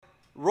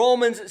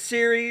Romans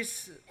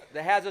series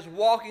that has us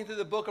walking through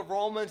the book of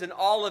Romans and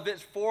all of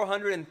its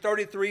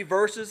 433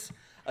 verses,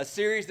 a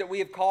series that we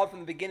have called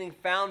from the beginning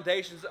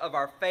Foundations of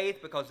Our Faith,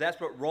 because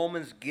that's what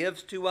Romans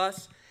gives to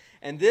us.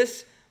 And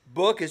this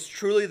book is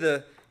truly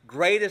the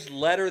greatest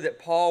letter that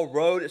Paul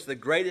wrote. It's the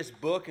greatest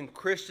book in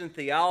Christian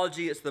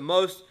theology. It's the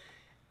most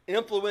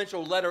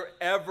influential letter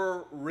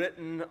ever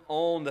written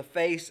on the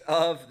face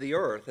of the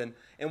earth. And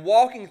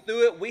walking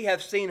through it, we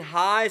have seen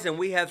highs and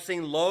we have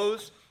seen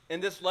lows. In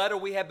this letter,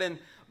 we have been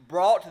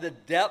brought to the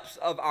depths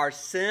of our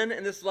sin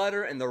in this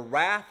letter and the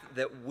wrath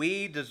that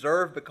we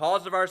deserve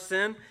because of our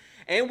sin.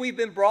 And we've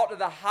been brought to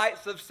the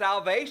heights of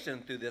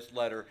salvation through this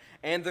letter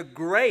and the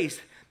grace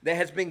that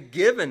has been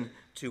given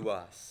to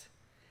us.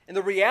 And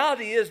the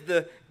reality is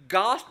the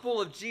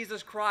gospel of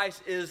Jesus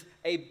Christ is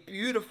a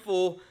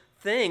beautiful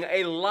thing,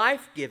 a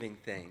life-giving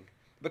thing.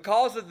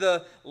 Because of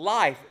the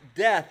life,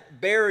 death,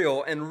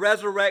 burial, and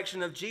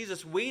resurrection of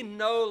Jesus, we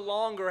no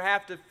longer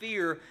have to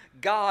fear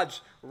God's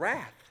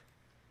wrath.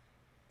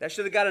 That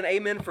should have got an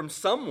amen from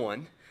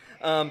someone.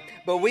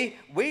 But we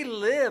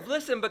live,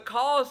 listen,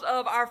 because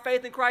of our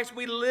faith in Christ,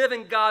 we live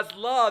in God's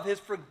love, His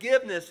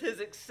forgiveness, His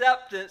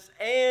acceptance,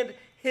 and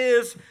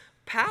His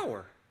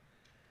power.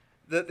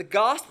 The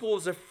gospel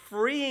is a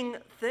freeing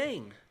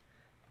thing.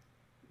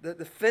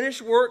 The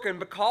finished work, and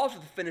because of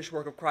the finished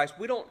work of Christ,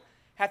 we don't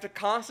have to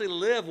constantly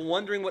live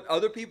wondering what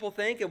other people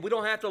think, and we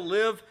don't have to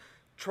live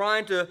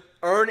trying to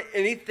earn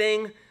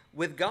anything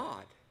with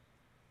God.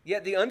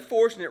 Yet the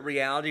unfortunate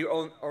reality,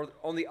 or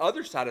on the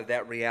other side of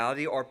that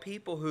reality, are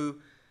people who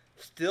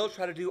still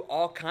try to do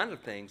all kinds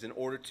of things in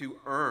order to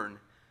earn,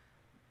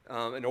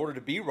 in order to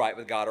be right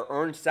with God or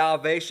earn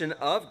salvation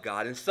of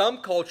God. In some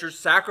cultures,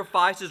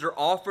 sacrifices are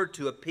offered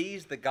to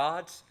appease the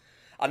gods.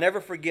 I'll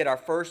never forget our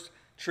first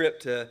trip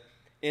to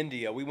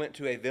India. We went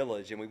to a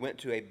village and we went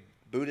to a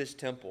Buddhist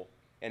temple.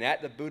 And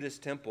at the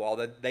Buddhist temple,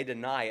 although they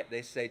deny it,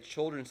 they say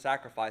children's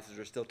sacrifices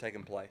are still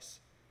taking place.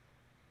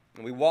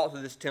 And we walked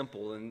through this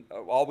temple, and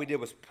all we did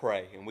was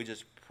pray. And we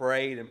just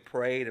prayed and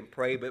prayed and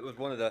prayed. But it was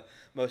one of the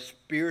most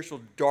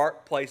spiritual,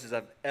 dark places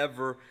I've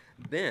ever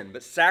been.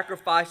 But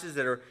sacrifices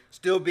that are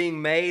still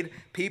being made.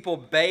 People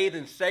bathe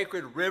in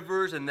sacred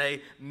rivers, and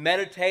they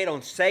meditate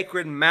on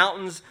sacred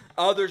mountains.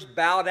 Others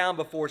bow down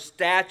before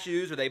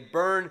statues, or they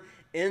burn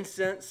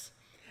incense.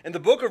 And the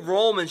book of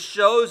Romans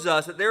shows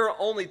us that there are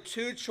only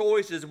two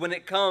choices when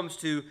it comes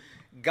to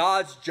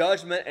God's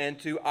judgment and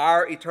to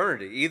our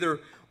eternity. Either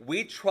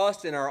we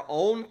trust in our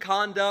own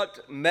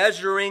conduct,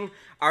 measuring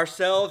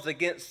ourselves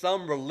against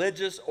some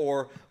religious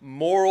or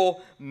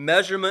moral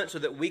measurement so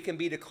that we can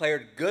be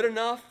declared good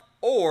enough,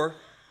 or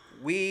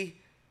we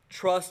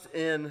trust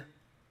in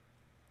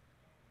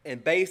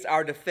and base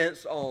our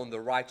defense on the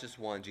righteous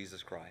one,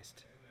 Jesus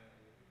Christ.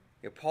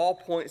 Paul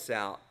points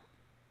out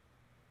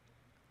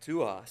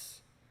to us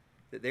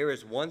that there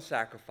is one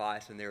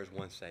sacrifice and there is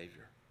one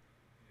Savior.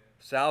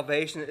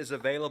 Salvation is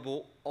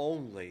available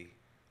only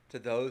to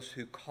those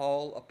who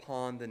call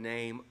upon the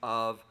name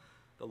of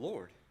the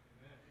Lord.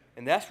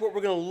 And that's what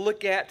we're going to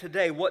look at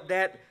today, what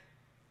that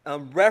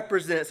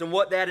represents and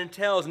what that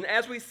entails. And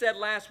as we said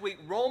last week,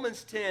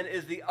 Romans 10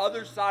 is the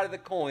other side of the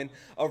coin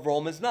of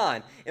Romans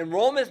 9. And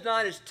Romans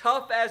 9, as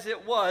tough as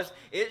it was,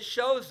 it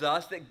shows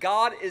us that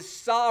God is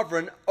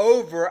sovereign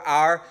over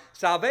our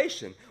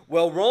salvation.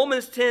 Well,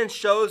 Romans 10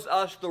 shows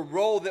us the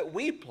role that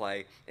we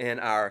play in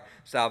our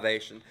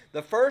salvation.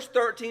 The first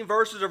 13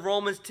 verses of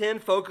Romans 10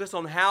 focus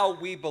on how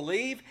we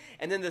believe.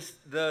 And then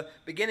the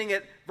beginning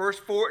at verse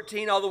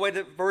 14 all the way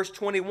to verse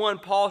 21,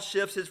 Paul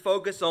shifts his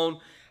focus on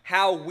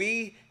how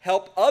we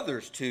help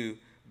others to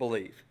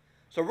believe.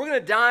 So we're going to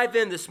dive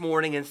in this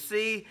morning and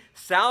see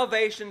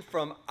salvation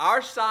from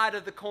our side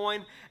of the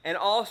coin and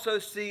also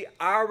see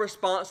our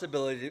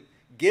responsibility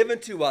given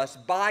to us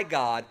by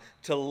God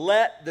to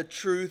let the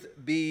truth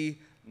be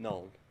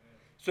known.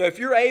 So if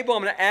you're able,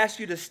 I'm going to ask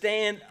you to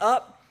stand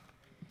up.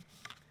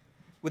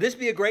 Would this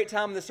be a great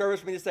time in the service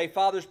for me to say,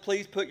 Fathers,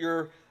 please put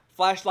your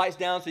flashlights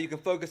down so you can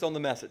focus on the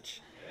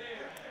message?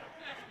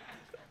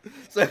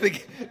 So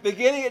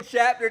beginning at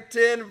chapter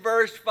 10,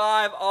 verse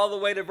 5, all the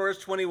way to verse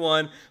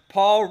 21,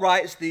 Paul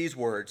writes these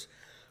words.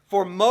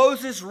 For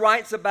Moses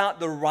writes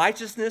about the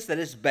righteousness that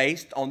is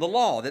based on the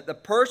law, that the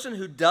person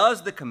who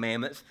does the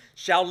commandments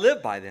shall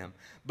live by them.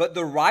 But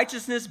the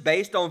righteousness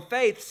based on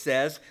faith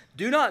says,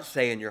 do not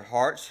say in your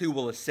hearts, who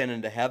will ascend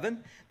into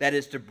heaven, that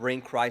is to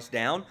bring Christ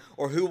down,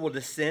 or who will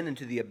descend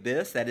into the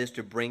abyss, that is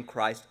to bring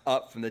Christ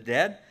up from the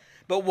dead.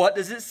 But what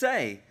does it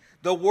say?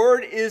 The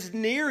word is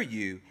near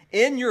you,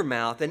 in your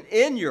mouth and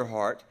in your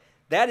heart.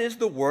 That is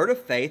the word of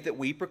faith that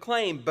we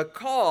proclaim,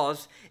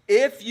 because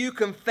if you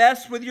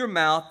confess with your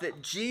mouth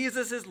that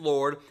Jesus is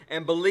Lord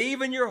and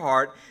believe in your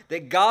heart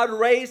that God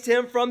raised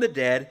him from the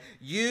dead,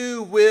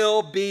 you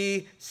will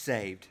be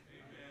saved.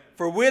 Amen.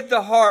 For with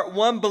the heart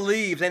one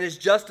believes and is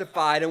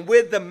justified, and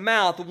with the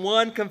mouth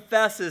one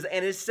confesses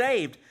and is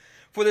saved.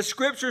 For the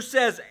scripture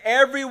says,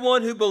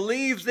 everyone who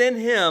believes in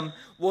him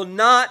will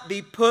not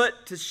be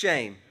put to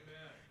shame.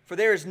 For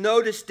there is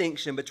no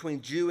distinction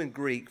between Jew and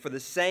Greek, for the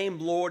same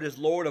Lord is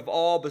Lord of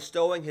all,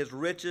 bestowing his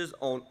riches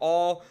on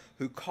all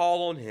who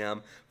call on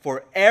him.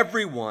 For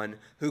everyone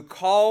who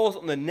calls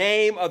on the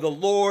name of the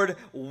Lord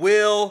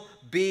will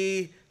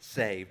be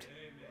saved.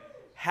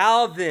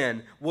 How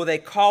then will they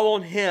call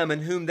on him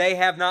in whom they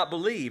have not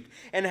believed?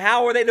 And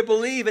how are they to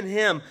believe in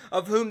him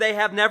of whom they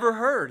have never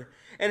heard?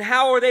 And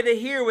how are they to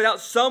hear without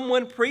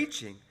someone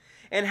preaching?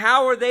 And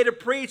how are they to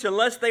preach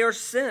unless they are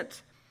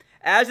sent?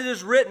 As it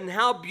is written,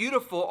 how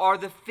beautiful are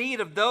the feet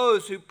of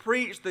those who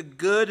preach the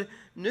good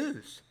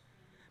news.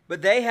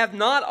 But they have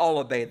not all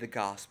obeyed the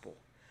gospel.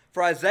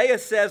 For Isaiah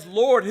says,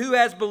 Lord, who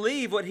has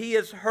believed what he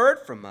has heard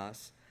from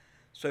us?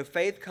 So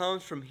faith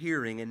comes from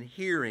hearing, and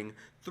hearing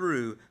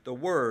through the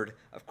word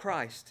of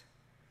Christ.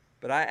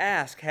 But I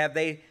ask, have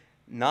they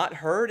not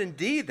heard?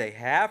 Indeed they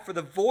have, for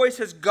the voice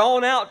has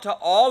gone out to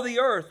all the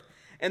earth,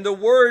 and the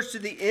words to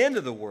the end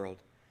of the world.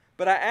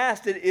 But I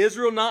ask, did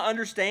Israel not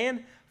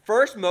understand?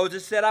 First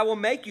Moses said, I will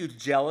make you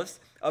jealous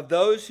of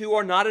those who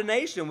are not a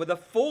nation. With a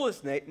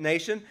foolish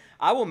nation,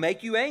 I will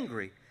make you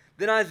angry.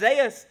 Then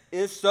Isaiah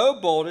is so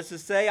bold as to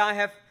say, I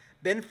have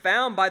been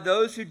found by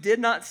those who did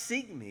not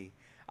seek me.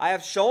 I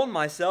have shown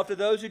myself to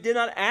those who did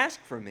not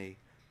ask for me.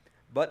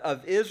 But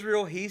of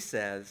Israel he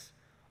says,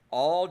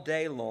 all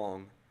day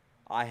long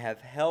I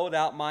have held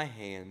out my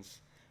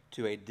hands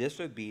to a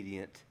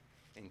disobedient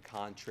and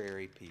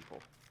contrary people.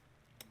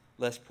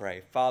 Let's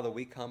pray. Father,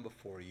 we come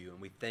before you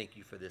and we thank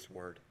you for this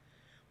word.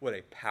 What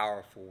a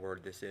powerful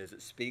word this is.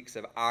 It speaks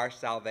of our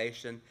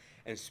salvation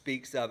and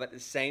speaks of, at the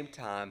same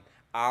time,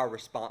 our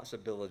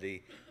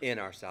responsibility in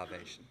our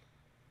salvation.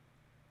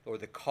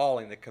 Lord, the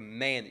calling, the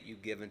command that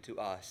you've given to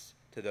us,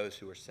 to those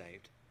who are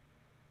saved.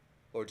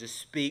 Lord, just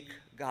speak,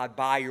 God,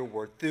 by your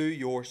word, through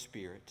your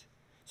Spirit.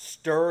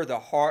 Stir the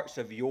hearts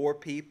of your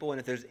people. And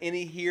if there's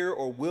any here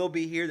or will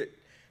be here that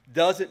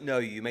doesn't know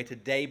you, may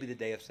today be the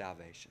day of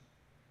salvation.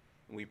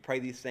 And we pray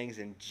these things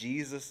in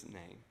Jesus'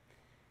 name.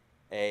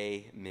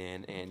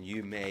 Amen. And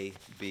you may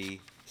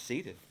be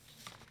seated.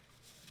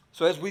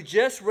 So as we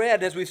just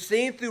read, as we've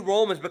seen through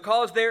Romans,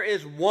 because there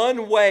is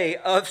one way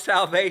of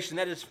salvation,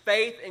 that is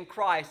faith in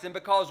Christ, and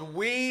because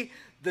we,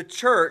 the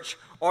church,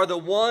 are the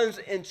ones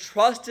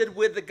entrusted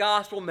with the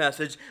gospel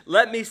message,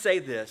 let me say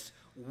this.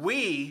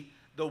 We,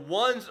 the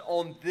ones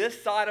on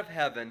this side of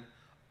heaven,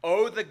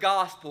 owe the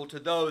gospel to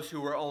those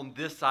who are on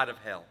this side of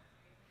hell.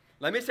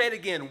 Let me say it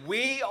again.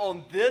 We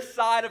on this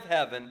side of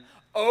heaven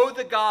owe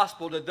the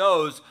gospel to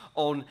those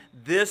on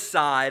this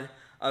side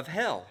of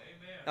hell.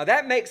 Amen. Now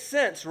that makes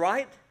sense,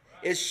 right?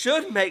 It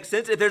should make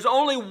sense. If there's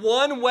only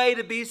one way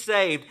to be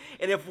saved,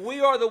 and if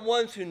we are the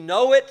ones who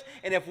know it,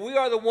 and if we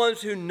are the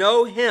ones who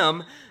know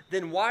him,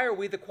 then why are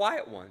we the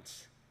quiet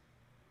ones?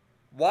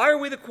 Why are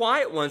we the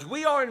quiet ones?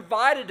 We are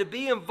invited to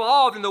be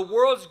involved in the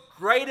world's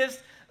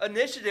greatest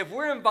initiative.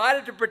 We're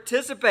invited to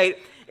participate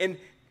in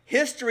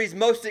history's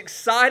most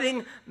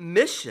exciting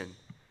mission,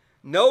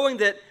 knowing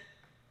that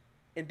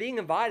in being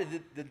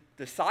invited, the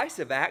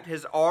decisive act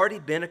has already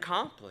been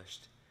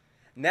accomplished.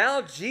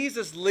 Now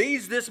Jesus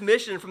leads this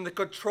mission from the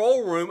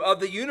control room of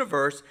the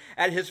universe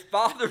at his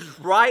Father's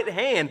right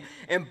hand,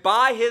 and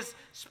by his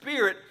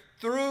Spirit,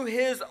 through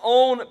his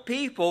own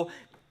people,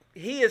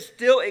 he is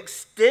still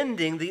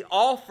extending the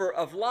offer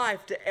of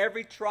life to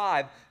every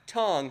tribe,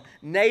 tongue,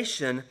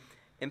 nation,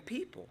 and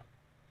people.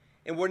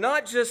 And we're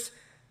not just,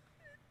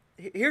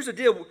 here's the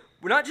deal,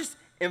 we're not just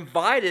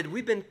invited,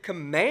 we've been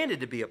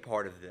commanded to be a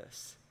part of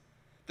this.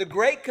 The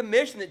Great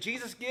Commission that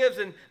Jesus gives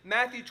in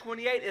Matthew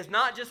 28 is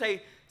not just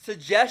a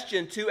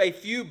suggestion to a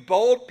few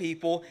bold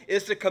people,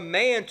 it's a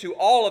command to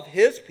all of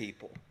his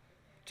people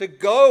to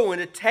go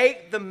and to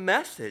take the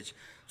message.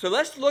 So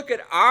let's look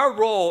at our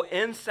role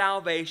in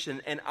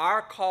salvation and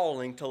our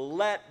calling to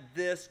let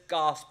this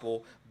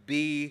gospel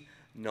be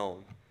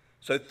known.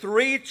 So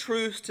 3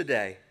 truths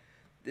today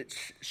that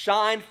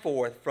shine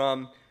forth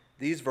from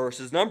these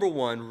verses. Number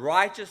 1,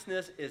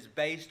 righteousness is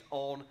based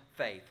on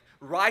faith.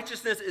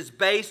 Righteousness is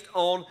based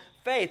on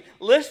faith.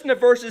 Listen to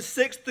verses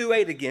 6 through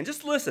 8 again.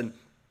 Just listen.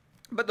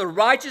 But the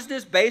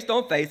righteousness based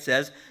on faith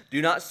says,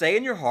 do not say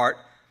in your heart,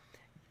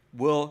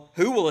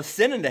 who will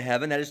ascend into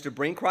heaven, that is to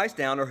bring Christ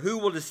down, or who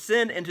will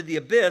descend into the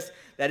abyss,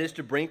 that is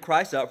to bring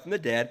Christ up from the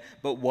dead.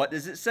 But what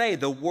does it say?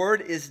 The word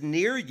is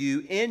near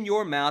you, in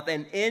your mouth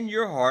and in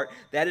your heart.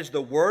 That is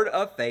the word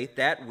of faith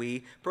that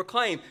we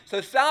proclaim. So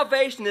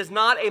salvation is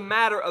not a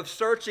matter of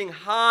searching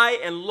high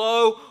and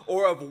low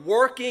or of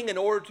working in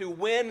order to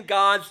win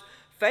God's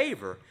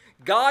favor.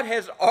 God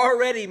has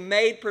already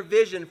made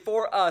provision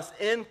for us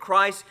in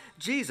Christ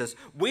Jesus.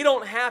 We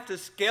don't have to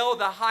scale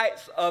the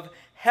heights of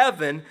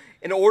heaven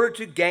in order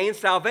to gain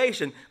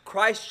salvation.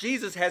 Christ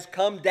Jesus has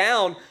come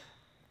down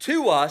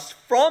to us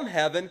from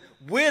heaven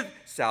with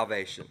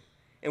salvation.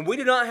 And we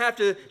do not have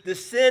to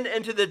descend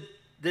into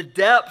the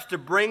depths to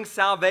bring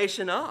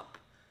salvation up.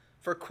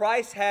 For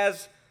Christ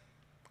has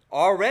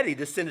already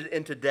descended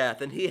into death,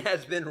 and he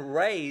has been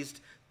raised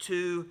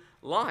to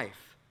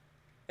life.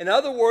 In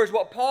other words,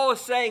 what Paul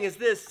is saying is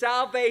this: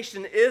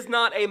 salvation is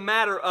not a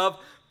matter of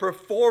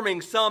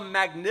performing some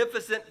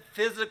magnificent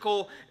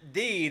physical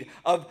deed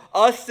of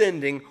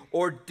ascending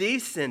or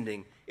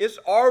descending. It's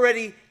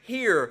already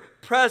here,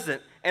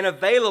 present, and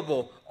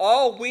available.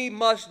 All we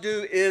must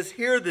do is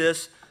hear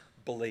this,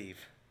 believe.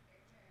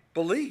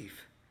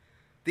 Believe.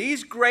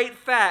 These great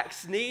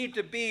facts need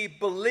to be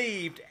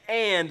believed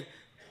and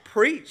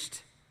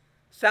preached.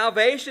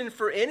 Salvation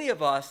for any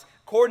of us,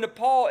 according to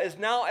Paul, is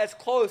now as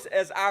close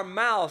as our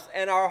mouths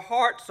and our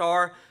hearts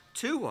are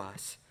to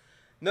us.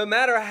 No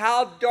matter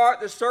how dark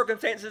the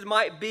circumstances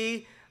might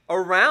be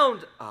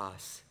around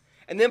us.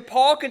 And then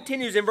Paul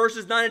continues in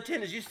verses 9 and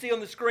 10, as you see on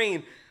the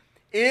screen.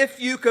 If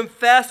you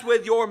confess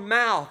with your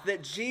mouth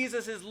that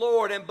Jesus is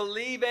Lord and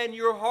believe in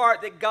your heart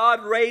that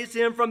God raised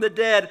him from the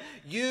dead,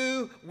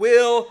 you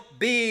will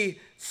be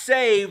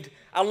saved.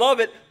 I love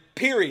it,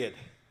 period.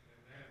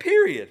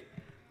 Period.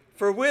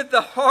 For with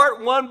the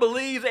heart one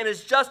believes and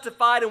is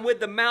justified, and with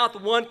the mouth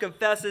one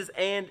confesses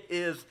and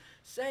is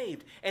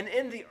saved. And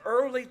in the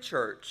early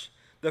church,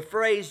 the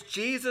phrase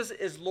Jesus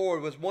is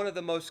Lord was one of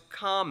the most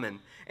common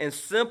and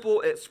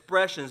simple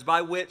expressions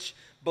by which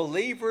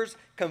believers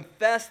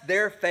confess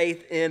their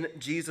faith in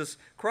Jesus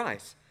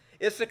Christ.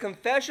 It's a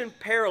confession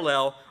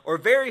parallel or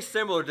very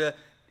similar to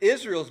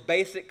Israel's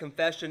basic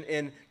confession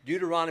in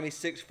Deuteronomy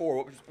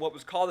 6:4, what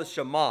was called the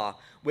Shema,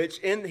 which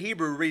in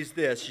Hebrew reads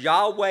this: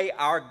 Yahweh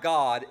our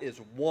God is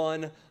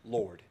one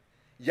Lord.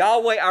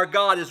 Yahweh our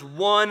God is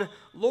one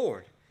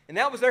Lord. And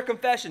that was their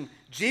confession.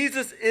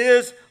 Jesus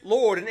is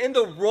Lord. And in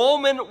the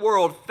Roman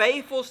world,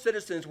 faithful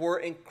citizens were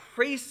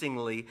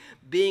increasingly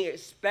being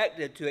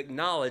expected to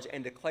acknowledge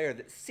and declare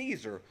that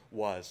Caesar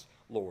was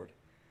Lord.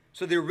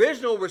 So the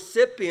original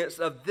recipients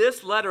of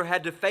this letter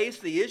had to face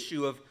the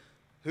issue of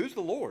who's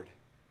the Lord?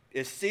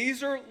 Is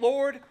Caesar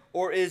Lord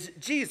or is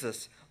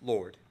Jesus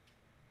Lord?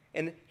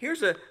 And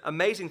here's an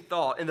amazing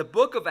thought. In the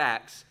book of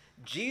Acts,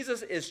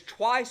 Jesus is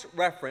twice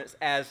referenced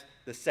as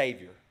the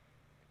Savior,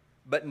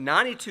 but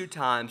 92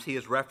 times he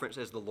is referenced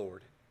as the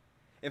Lord.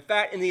 In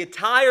fact, in the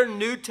entire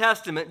New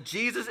Testament,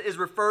 Jesus is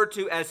referred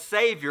to as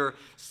Savior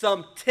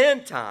some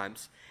 10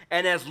 times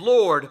and as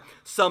Lord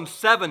some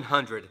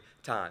 700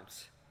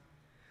 times.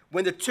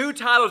 When the two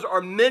titles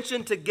are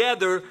mentioned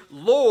together,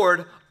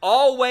 Lord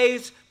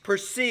always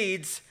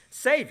precedes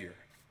Savior.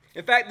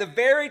 In fact, the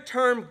very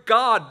term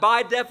God,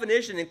 by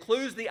definition,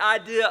 includes the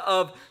idea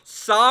of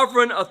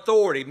sovereign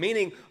authority,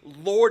 meaning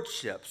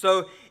lordship.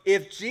 So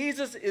if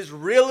Jesus is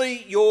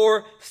really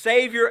your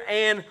Savior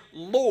and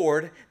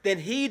Lord, then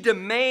he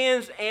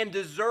demands and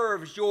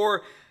deserves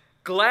your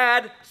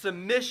glad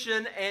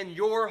submission and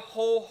your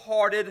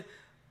wholehearted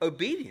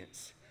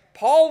obedience.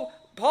 Paul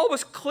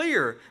was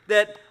clear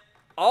that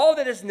all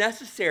that is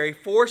necessary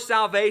for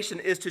salvation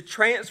is to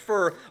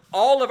transfer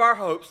all of our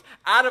hopes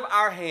out of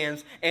our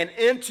hands and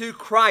into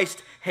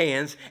Christ's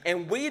hands,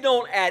 and we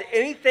don't add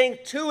anything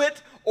to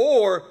it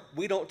or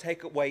we don't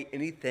take away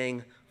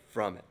anything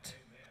from it.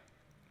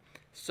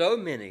 So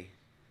many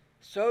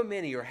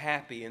are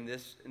happy in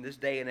this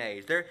day and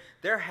age.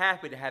 They're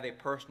happy to have a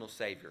personal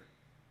Savior.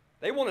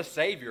 They want a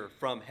Savior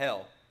from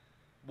hell.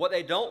 What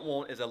they don't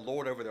want is a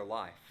Lord over their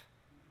life.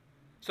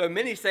 So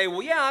many say,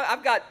 well, yeah,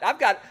 I've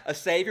got a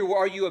Savior. Well,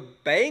 are you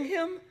obeying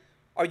him?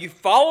 Are you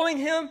following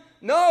him?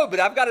 No, but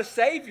I've got a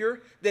Savior.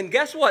 Then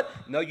guess what?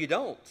 No, you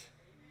don't.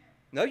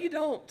 No, you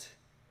don't.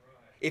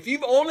 If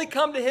you've only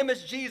come to him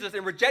as Jesus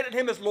and rejected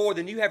him as Lord,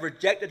 then you have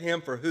rejected him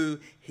for who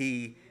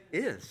he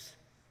is.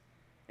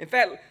 In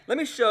fact, let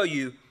me show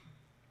you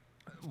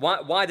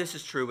why this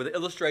is true with an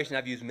illustration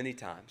I've used many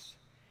times.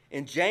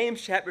 In James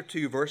chapter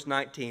 2, verse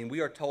 19, we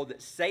are told that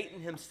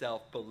Satan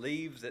himself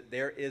believes that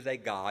there is a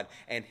God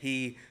and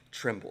he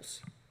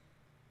trembles.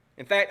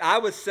 In fact, I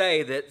would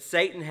say that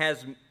Satan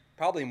has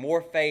probably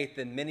more faith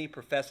than many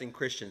professing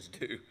Christians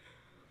do.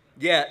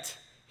 Yet,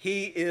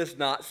 he is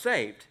not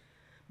saved.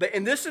 But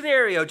in this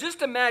scenario,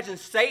 just imagine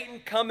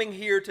Satan coming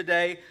here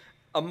today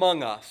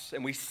among us,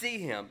 and we see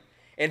him.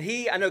 And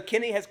I know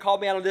Kenny has called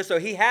me out on this, so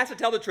he has to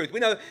tell the truth. We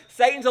know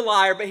Satan's a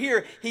liar, but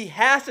here he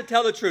has to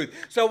tell the truth.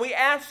 So we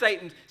ask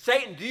Satan,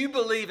 do you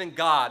believe in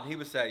God? And he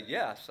would say,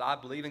 yes, I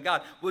believe in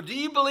God. Well, do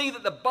you believe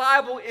that the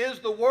Bible is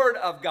the Word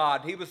of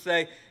God? And he would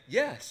say,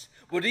 yes.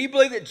 Well, do you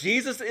believe that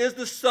Jesus is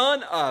the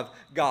Son of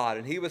God?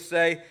 And he would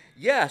say,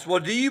 yes. Well,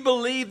 do you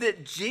believe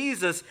that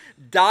Jesus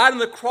died on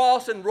the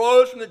cross and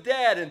rose from the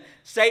dead? And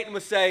Satan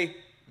would say,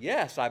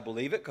 yes, I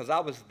believe it because I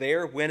was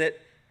there when it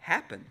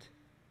happened.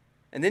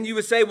 And then you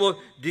would say, well,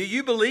 do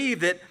you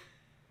believe that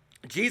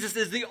Jesus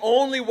is the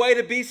only way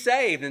to be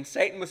saved? And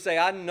Satan would say,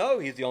 I know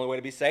he's the only way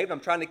to be saved. I'm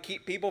trying to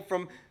keep people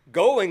from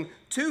going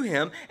to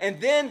him.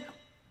 And then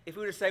if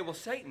we were to say, well,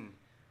 Satan,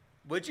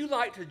 would you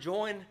like to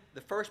join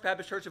the First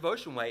Baptist Church of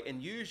Ocean Way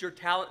and use your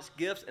talents,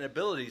 gifts, and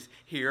abilities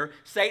here?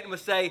 Satan would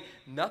say,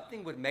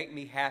 nothing would make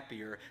me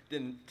happier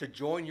than to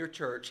join your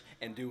church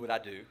and do what I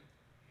do.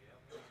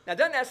 Now,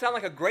 doesn't that sound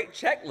like a great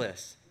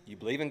checklist? You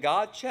believe in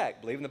God?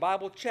 Check. Believe in the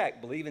Bible?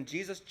 Check. Believe in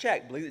Jesus?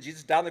 Check. Believe that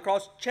Jesus died on the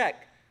cross?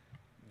 Check.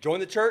 Join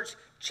the church?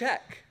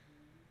 Check.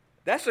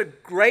 That's a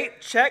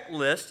great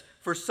checklist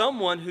for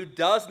someone who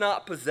does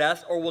not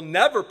possess or will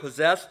never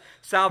possess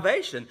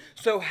salvation.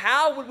 So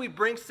how would we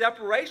bring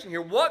separation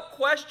here? What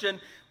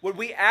question would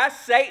we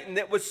ask Satan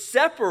that would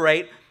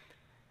separate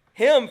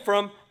him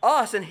from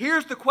us? And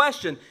here's the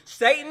question.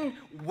 Satan,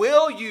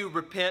 will you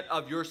repent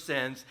of your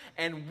sins?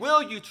 And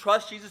will you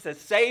trust Jesus as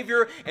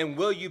Savior? And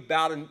will you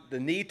bow the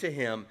knee to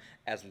him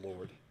as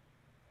Lord?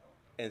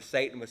 And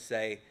Satan would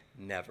say,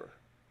 never.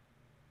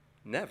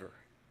 Never.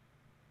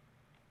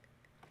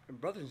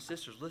 And brothers and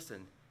sisters,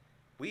 listen.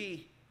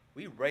 We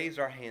raise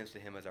our hands to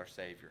him as our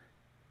Savior.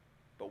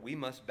 But we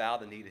must bow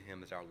the knee to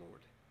him as our Lord.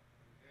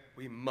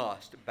 We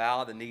must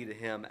bow the knee to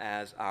him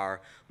as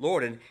our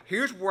Lord. And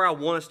here's where I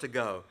want us to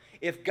go.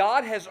 If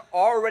God has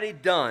already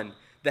done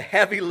the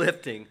heavy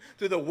lifting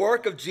through the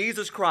work of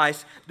Jesus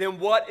Christ, then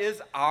what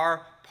is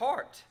our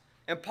part?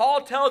 And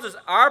Paul tells us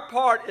our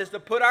part is to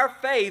put our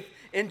faith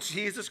in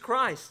Jesus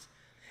Christ.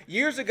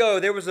 Years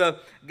ago, there was a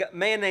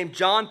man named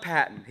John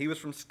Paton. He was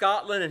from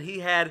Scotland, and he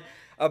had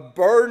a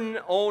burden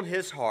on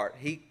his heart.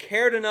 He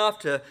cared enough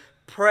to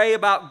pray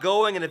about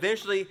going, and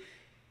eventually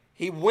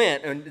he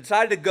went and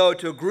decided to go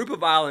to a group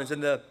of islands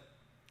in the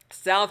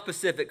South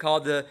Pacific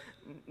called the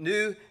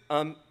New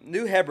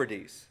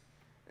Hebrides.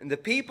 And the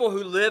people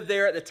who lived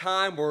there at the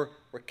time were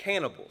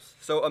cannibals.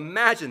 So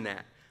imagine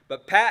that.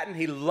 But Paton,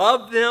 he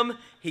loved them,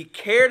 he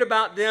cared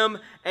about them,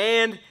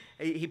 and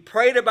he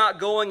prayed about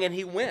going, and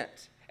he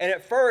went. And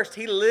at first,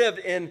 he lived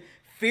in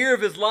fear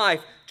of his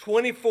life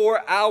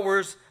 24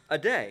 hours a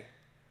day.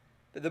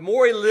 The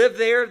more he lived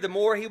there, the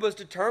more he was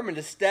determined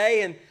to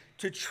stay and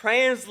to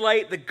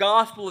translate the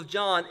Gospel of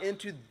John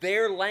into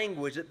their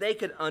language that they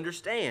could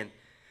understand.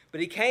 But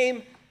he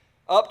came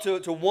up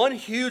to one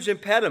huge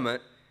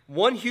impediment,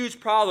 one huge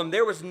problem.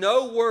 There was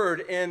no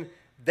word in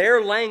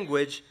their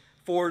language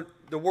for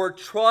the word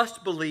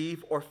trust,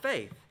 believe, or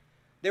faith.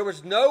 There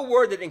was no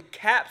word that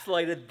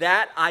encapsulated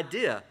that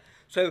idea.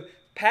 So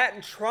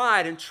Paton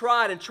tried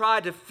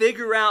to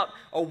figure out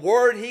a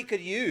word he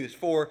could use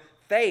for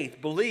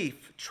faith,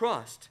 belief,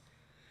 trust.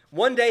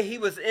 One day he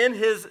was in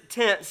his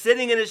tent,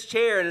 sitting in his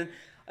chair, and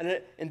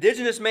an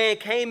indigenous man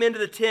came into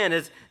the tent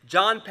as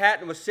John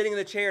Paton was sitting in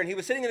the chair, and he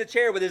was sitting in the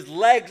chair with his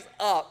legs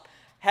up,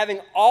 having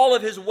all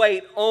of his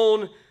weight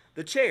on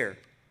the chair.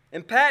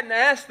 And Paton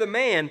asked the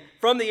man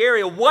from the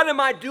area, "What am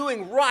I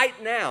doing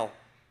right now?"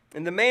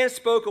 And the man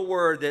spoke a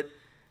word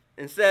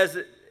and says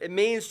it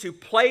means to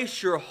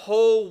place your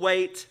whole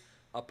weight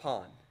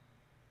upon.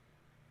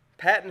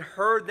 Paton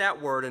heard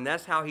that word, and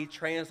that's how he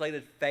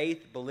translated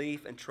faith,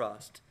 belief, and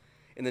trust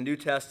in the New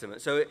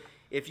Testament. So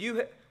if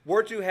you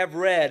were to have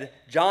read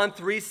John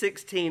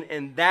 3:16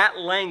 in that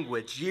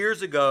language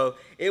years ago,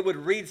 it would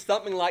read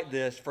something like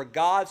this: "For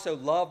God so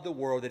loved the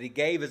world that he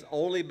gave his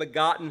only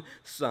begotten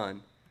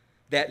Son,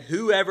 that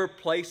whoever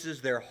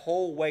places their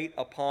whole weight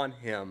upon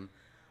him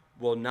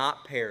will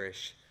not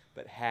perish,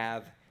 but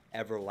have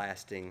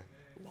everlasting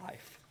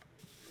life."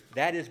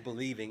 That is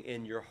believing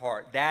in your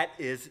heart. That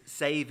is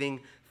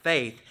saving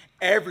faith.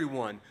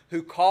 Everyone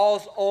who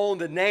calls on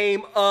the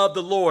name of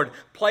the Lord,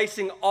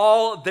 placing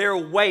all their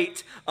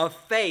weight of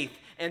faith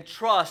and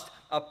trust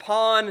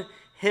upon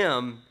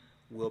him,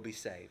 will be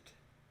saved.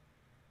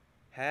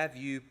 Have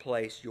you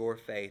placed your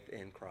faith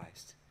in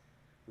Christ?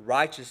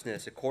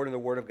 Righteousness, according to the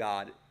Word of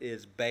God,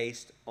 is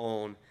based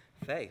on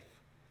faith.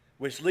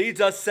 Which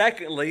leads us,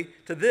 secondly,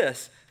 to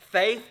this.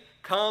 Faith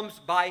comes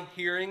by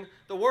hearing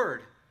the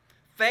Word.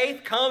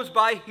 Faith comes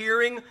by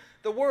hearing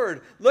the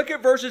Word. Look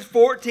at verses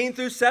 14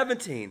 through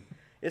 17.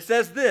 It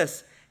says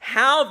this: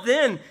 "How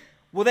then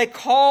will they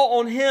call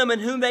on him in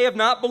whom they have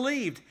not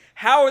believed?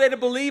 How are they to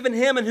believe in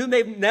him in whom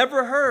they've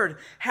never heard?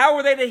 How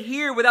are they to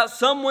hear without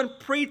someone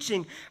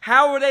preaching?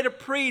 How are they to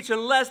preach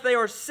unless they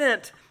are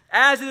sent?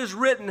 As it is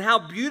written, how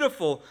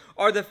beautiful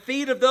are the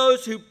feet of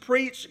those who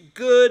preach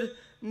good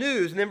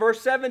news." And then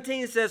verse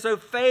 17 says, "So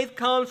faith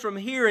comes from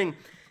hearing,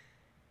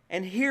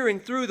 and hearing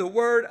through the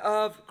word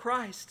of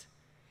Christ."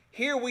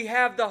 Here we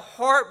have the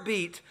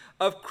heartbeat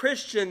of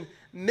Christian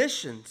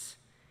missions.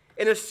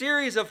 In a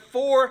series of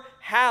 4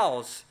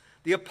 hows,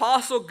 the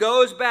apostle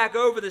goes back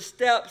over the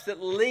steps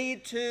that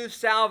lead to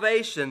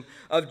salvation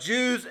of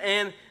Jews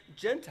and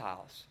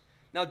Gentiles.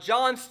 Now,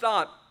 John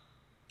Stott,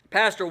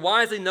 pastor,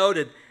 wisely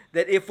noted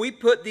that if we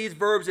put these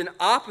verbs in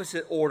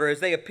opposite order as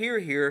they appear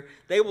here,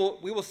 we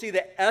will see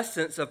the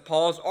essence of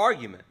Paul's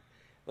argument.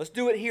 Let's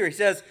do it here. He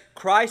says,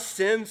 Christ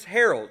sends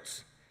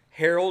heralds.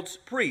 Heralds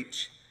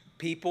preach.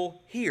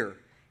 People hear.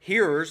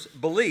 Hearers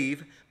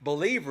believe.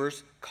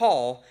 Believers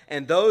call.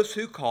 And those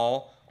who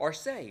call are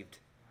saved.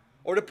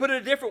 Or to put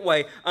it a different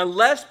way,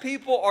 unless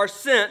people are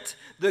sent,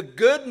 the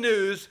good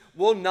news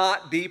will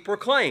not be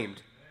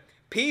proclaimed.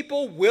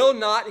 People will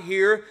not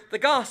hear the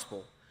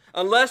gospel.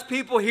 Unless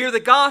people hear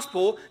the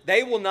gospel,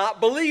 they will not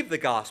believe the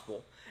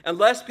gospel.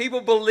 Unless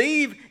people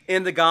believe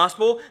in the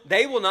gospel,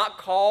 they will not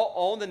call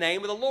on the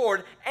name of the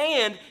Lord.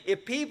 And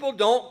if people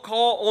don't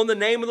call on the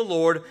name of the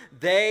Lord,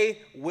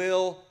 they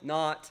will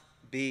not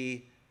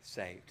be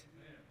saved.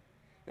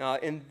 Now,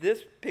 in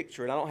this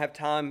picture, and I don't have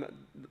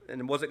time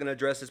and wasn't going to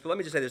address this, but let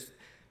me just say this.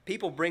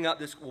 People bring up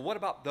this, well, what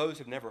about those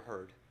who've never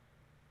heard?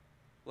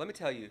 Let me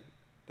tell you,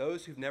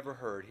 those who've never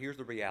heard, here's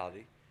the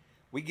reality.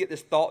 We get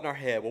this thought in our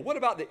head, well, what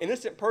about the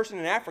innocent person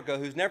in Africa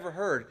who's never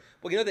heard?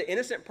 Well, you know, the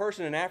innocent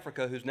person in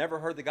Africa who's never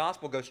heard the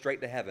gospel goes straight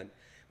to heaven.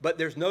 But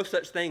there's no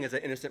such thing as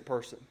an innocent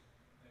person.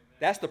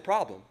 That's the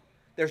problem.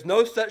 There's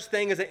no such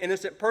thing as an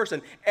innocent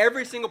person.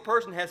 Every single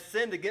person has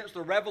sinned against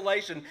the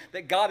revelation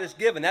that God has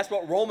given. That's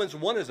what Romans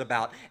 1 is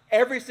about.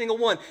 Every single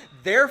one.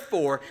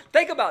 Therefore,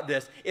 think about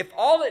this. If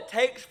all it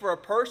takes for a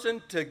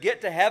person to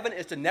get to heaven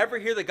is to never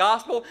hear the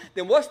gospel,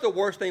 then what's the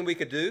worst thing we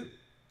could do?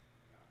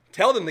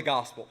 Tell them the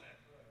gospel.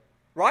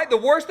 Right? The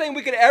worst thing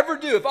we could ever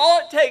do, if all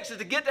it takes is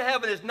to get to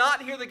heaven is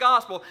not hear the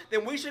gospel,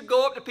 then we should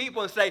go up to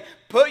people and say,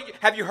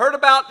 have you heard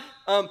about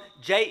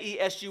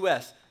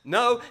Jesus?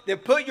 No? Then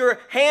put your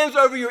hands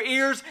over your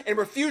ears and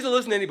refuse to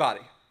listen to anybody.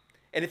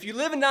 And if you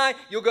live and die,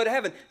 you'll go to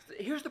heaven.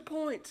 Here's the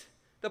point.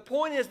 The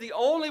point is the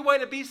only way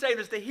to be saved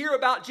is to hear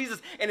about Jesus.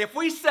 And if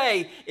we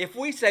say,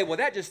 well,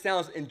 that just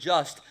sounds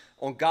unjust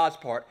on God's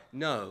part.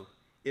 No,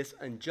 it's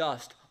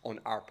unjust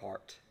on our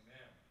part.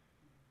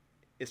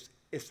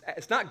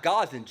 It's not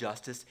God's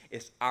injustice,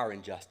 it's our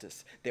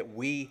injustice that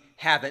we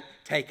haven't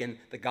taken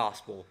the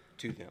gospel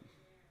to them.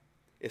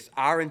 It's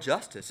our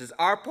injustice, it's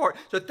our part.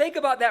 So think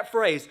about that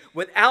phrase,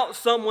 without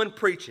someone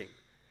preaching.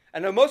 I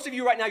know most of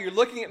you right now, you're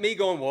looking at me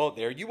going, well,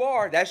 there you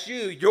are, that's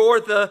you.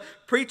 You're the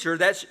preacher,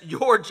 that's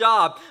your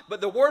job.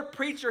 But the word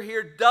preacher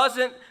here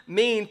doesn't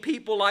mean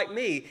people like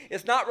me.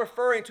 It's not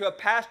referring to a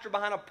pastor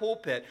behind a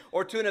pulpit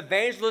or to an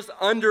evangelist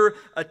under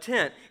a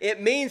tent.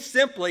 It means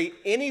simply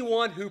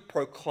anyone who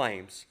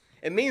proclaims.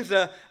 It means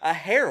a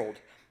herald.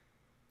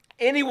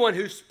 Anyone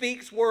who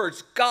speaks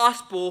words,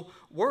 gospel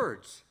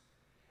words.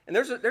 And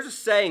there's a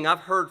saying I've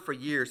heard for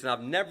years, and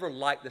I've never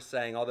liked the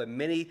saying, although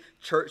many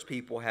church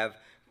people have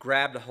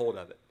grabbed a hold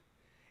of it.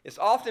 It's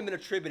often been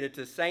attributed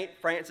to St.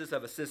 Francis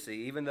of Assisi,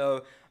 even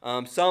though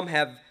some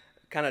have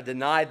kind of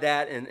denied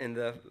that in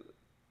the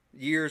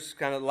years,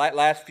 kind of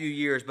last few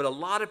years. But a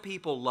lot of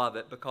people love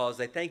it because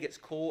they think it's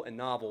cool and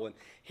novel. And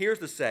here's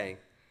the saying: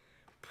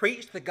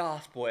 preach the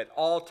gospel at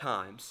all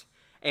times,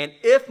 and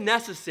if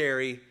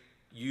necessary,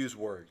 use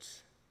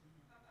words.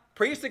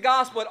 Preach the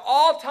gospel at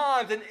all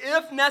times, and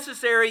if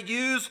necessary,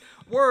 use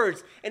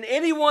words. And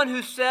anyone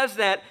who says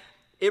that,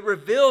 it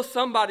reveals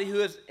somebody who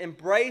has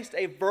embraced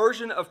a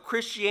version of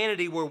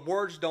Christianity where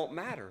words don't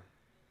matter.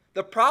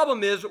 The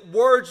problem is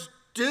words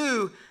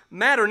do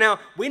matter. Now,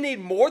 we need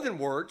more than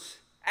words.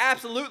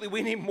 Absolutely,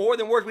 we need more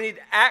than words. We need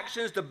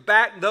actions to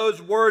back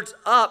those words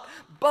up.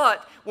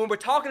 But when we're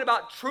talking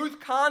about truth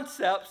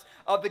concepts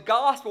of the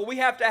gospel, we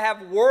have to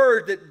have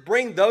words that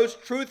bring those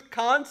truth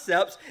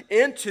concepts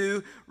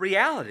into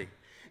reality.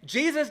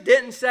 Jesus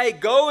didn't say,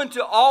 go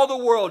into all the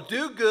world,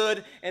 do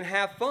good, and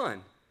have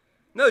fun.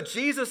 No,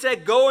 Jesus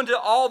said, go into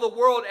all the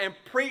world and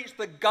preach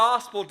the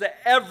gospel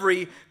to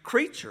every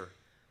creature.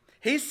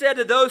 He said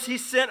to those he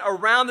sent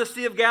around the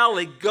Sea of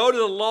Galilee, go to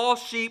the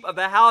lost sheep of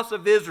the house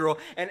of Israel,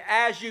 and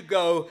as you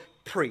go,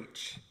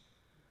 preach.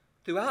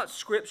 Throughout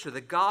Scripture,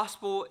 the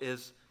gospel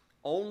is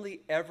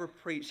only ever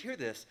preached. Hear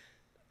this.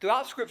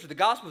 Throughout Scripture, the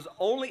gospel is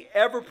only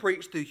ever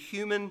preached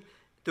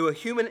through a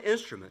human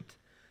instrument.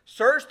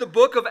 Search the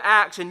book of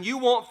Acts and you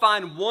won't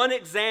find one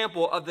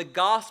example of the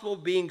gospel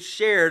being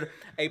shared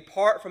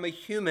apart from a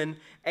human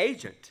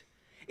agent.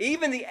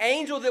 Even the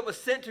angel that was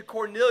sent to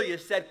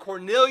Cornelius said,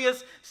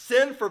 Cornelius,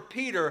 send for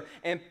Peter,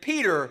 and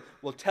Peter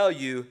will tell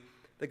you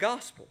the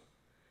gospel.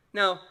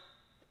 Now,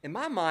 in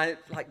my mind,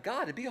 it's like,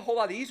 God, it'd be a whole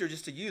lot easier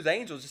just to use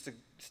angels, just to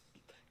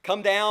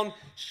come down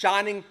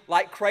shining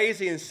like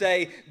crazy and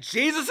say,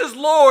 Jesus is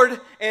Lord,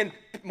 and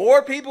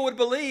more people would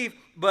believe.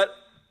 But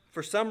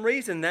for some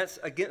reason, that's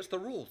against the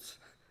rules.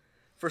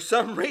 For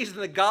some reason,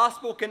 the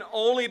gospel can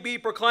only be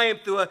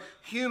proclaimed through a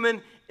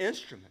human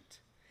instrument.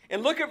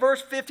 And look at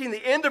verse 15,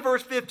 the end of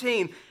verse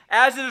 15.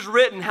 As it is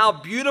written, how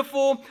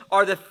beautiful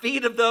are the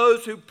feet of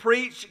those who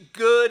preach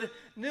good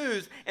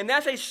news. And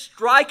that's a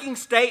striking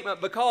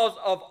statement because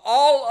of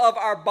all of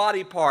our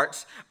body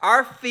parts,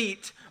 our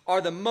feet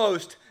are the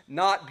most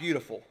not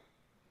beautiful.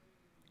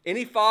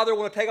 Any father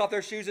want to take off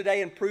their shoes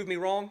today and prove me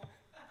wrong?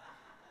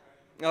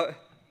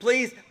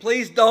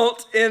 Please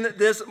don't in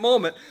this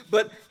moment.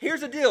 But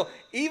here's the deal.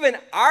 Even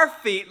our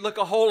feet look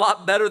a whole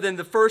lot better than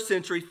the first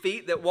century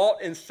feet that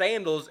walked in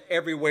sandals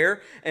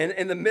everywhere and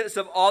in the midst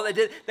of all they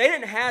did. They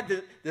didn't have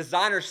the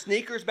designer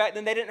sneakers back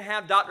then. They didn't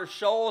have Dr.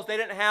 Scholl's. They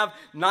didn't have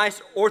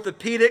nice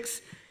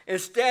orthopedics.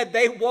 Instead,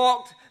 they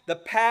walked the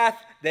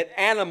path that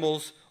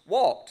animals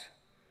walked.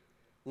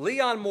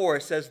 Leon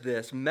Morris says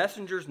this: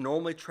 messengers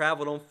normally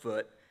traveled on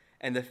foot,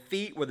 and the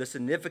feet were the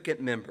significant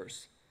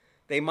members.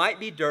 They might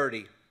be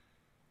dirty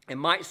and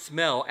might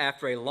smell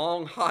after a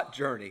long, hot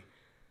journey,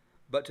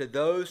 but to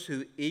those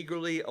who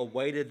eagerly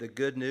awaited the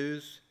good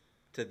news,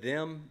 to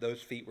them,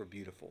 those feet were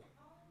beautiful.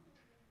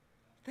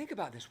 Think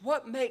about this.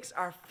 What makes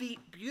our feet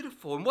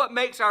beautiful? And what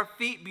makes our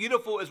feet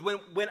beautiful is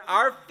when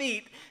our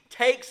feet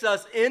takes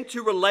us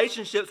into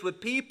relationships with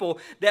people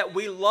that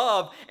we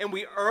love and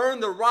we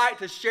earn the right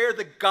to share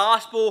the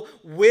gospel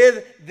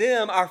with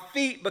them. Our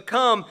feet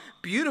become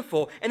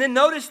beautiful. And then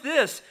notice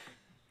this.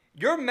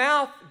 Your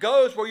mouth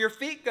goes where your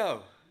feet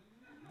go.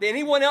 Did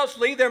anyone else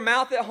leave their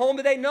mouth at home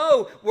today?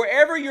 No.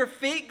 Wherever your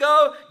feet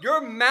go, your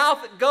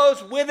mouth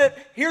goes with it.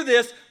 Hear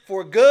this,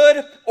 for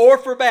good or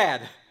for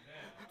bad.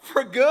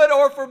 For good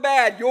or for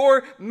bad,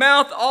 your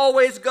mouth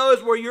always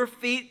goes where your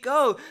feet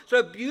go.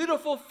 So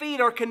beautiful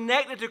feet are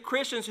connected to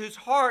Christians whose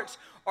hearts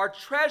are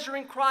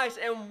treasuring Christ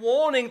and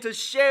wanting to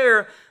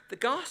share the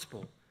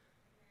gospel.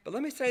 But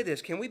let me say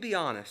this, can we be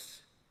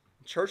honest?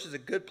 Church is a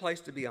good place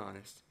to be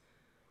honest.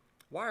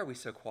 Why are we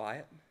so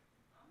quiet?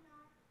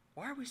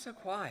 Why are we so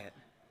quiet?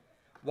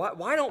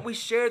 Why don't we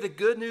share the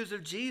good news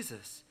of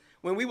Jesus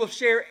when we will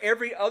share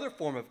every other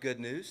form of good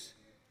news?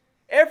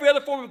 Every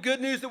other form of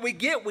good news that we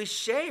get, we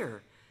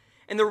share.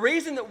 And the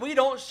reason that we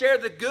don't share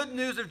the good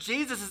news of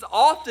Jesus is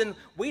often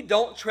we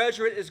don't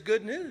treasure it as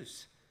good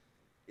news.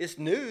 It's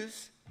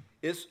news.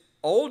 It's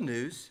old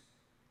news.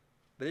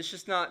 But it's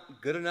just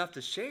not good enough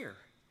to share.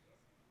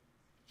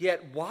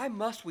 Yet, why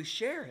must we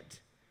share it?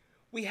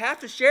 We have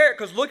to share it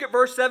because look at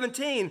verse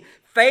 17.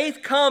 Faith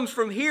comes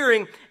from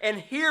hearing, and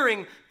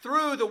hearing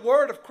through the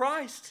word of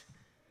Christ.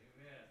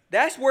 Amen.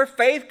 That's where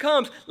faith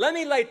comes. Let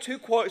me lay two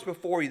quotes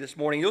before you this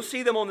morning. You'll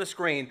see them on the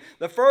screen.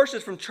 The first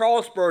is from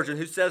Charles Spurgeon,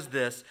 who says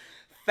this: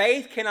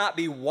 faith cannot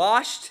be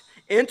washed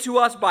into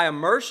us by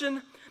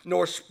immersion,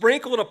 nor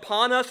sprinkled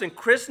upon us in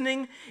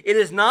christening. It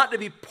is not to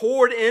be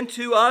poured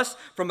into us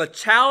from a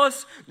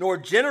chalice, nor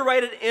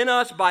generated in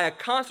us by a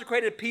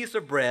consecrated piece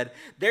of bread.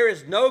 There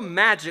is no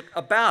magic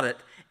about it.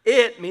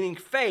 It, meaning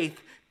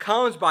faith,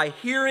 comes by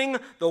hearing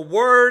the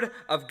word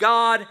of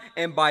God,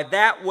 and by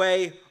that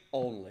way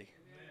only.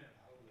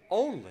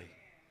 Only.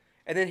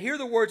 And then hear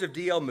the words of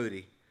D.L.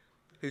 Moody,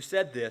 who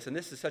said this, and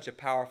this is such a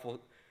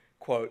powerful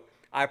quote: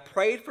 I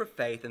prayed for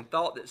faith and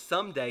thought that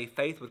someday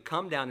faith would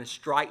come down and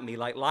strike me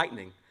like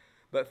lightning.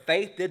 But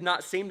faith did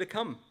not seem to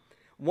come.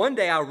 One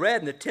day I read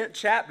in the 10th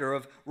chapter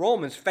of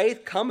Romans,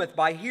 faith cometh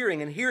by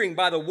hearing, and hearing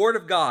by the word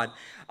of God.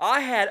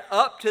 I had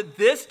up to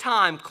this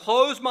time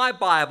closed my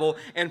Bible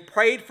and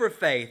prayed for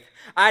faith.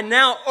 I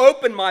now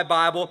opened my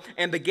Bible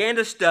and began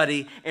to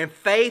study, and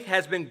faith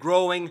has been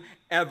growing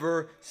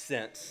ever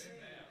since.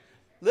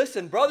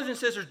 Listen, brothers and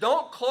sisters,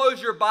 don't close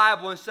your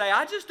Bible and say,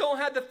 I just don't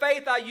have the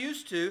faith I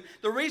used to.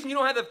 The reason you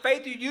don't have the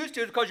faith you used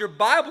to is because your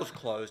Bible's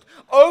closed.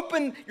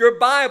 Open your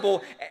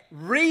Bible,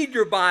 read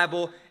your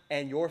Bible,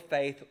 and your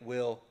faith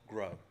will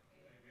grow.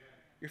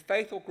 Your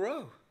faith will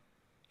grow.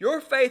 Your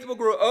faith will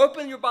grow.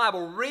 Open your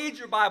Bible, read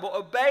your Bible,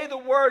 obey the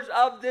words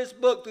of this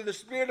book through the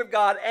Spirit of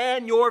God,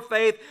 and your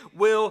faith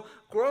will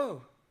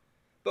grow.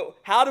 But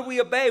how do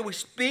we obey? We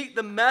speak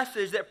the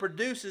message that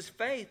produces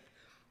faith.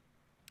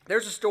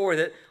 There's a story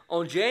that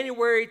on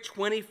January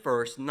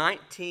 21st,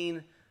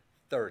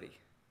 1930,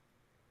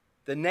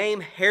 the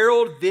name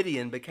Harold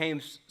Vidian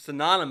became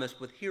synonymous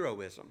with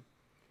heroism.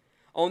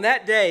 On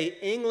that day,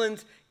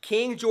 England's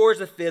King George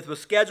V was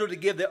scheduled to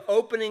give the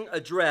opening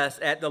address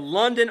at the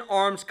London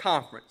Arms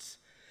Conference.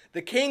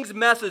 The king's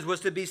message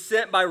was to be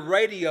sent by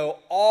radio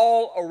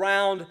all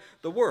around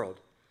the world.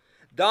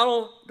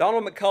 Donald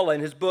McCullough,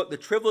 in his book, The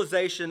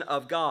Trivialization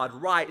of God,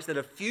 writes that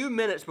a few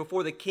minutes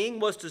before the king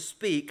was to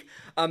speak,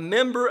 a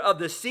member of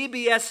the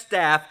CBS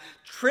staff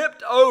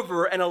tripped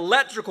over an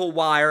electrical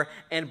wire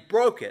and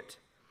broke it,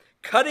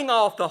 cutting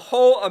off the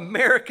whole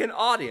American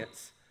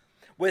audience.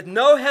 With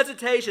no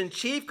hesitation,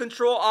 Chief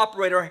Control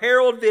Operator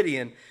Harold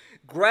Vidian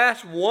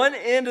grasped one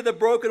end of the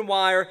broken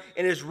wire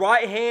in his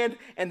right hand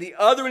and the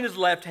other in his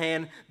left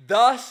hand,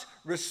 thus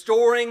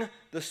restoring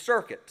the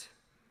circuit.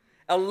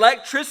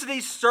 Electricity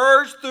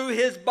surged through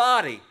his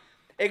body.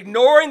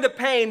 Ignoring the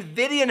pain,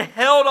 Vidian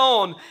held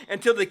on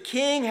until the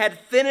king had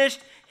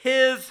finished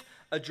his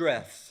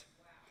address.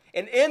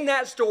 And in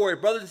that story,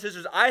 brothers and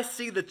sisters, I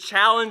see the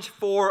challenge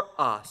for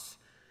us.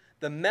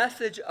 The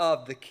message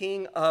of the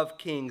King of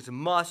Kings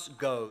must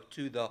go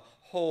to the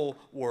whole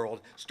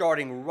world,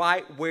 starting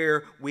right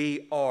where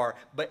we are.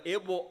 But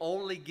it will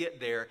only get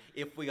there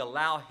if we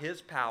allow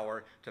his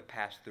power to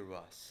pass through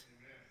us.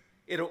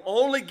 It'll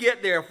only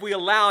get there if we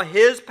allow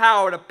his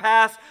power to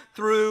pass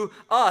through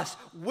us.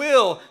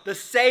 Will the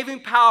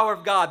saving power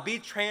of God be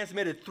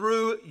transmitted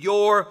through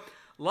your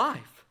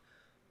life?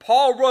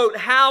 Paul wrote,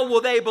 how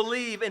will they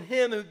believe in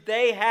him who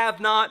they have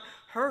not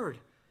heard?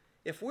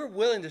 If we're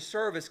willing to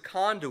serve as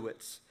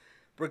conduits,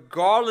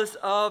 regardless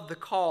of the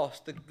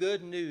cost, the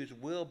good news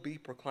will be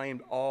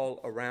proclaimed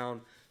all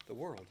around the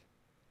world.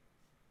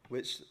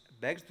 Which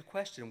begs the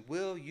question,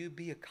 will you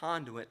be a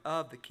conduit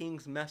of the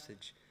king's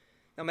message?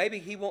 Now, maybe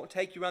he won't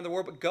take you around the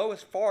world, but go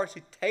as far as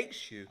he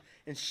takes you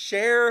and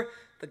share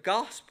the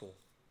gospel.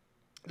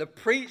 The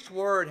preached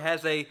word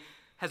has a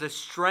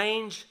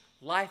strange,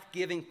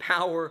 life-giving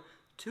power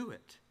to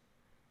it.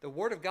 The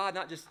word of God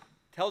not just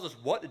tells us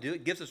what to do,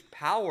 it gives us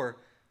power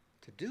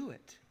to do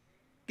it.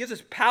 It gives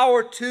us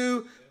power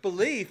to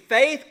believe.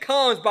 Faith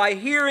comes by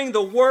hearing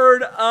the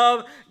word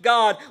of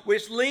God,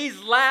 which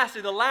leads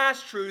lastly, the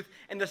last truth,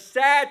 and the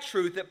sad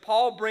truth that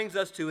Paul brings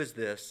us to is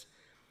this: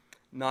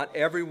 not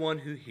everyone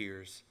who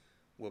hears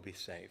will be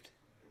saved.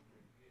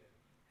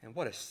 And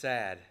what a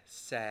sad,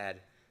 sad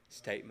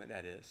statement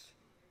that is.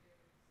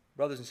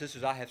 Brothers and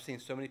sisters, I have seen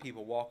so many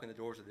people walk in the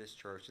doors of this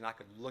church, and I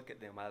could look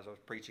at them as I was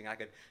preaching. I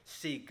could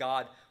see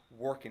God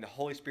working, the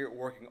Holy Spirit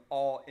working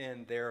all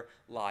in their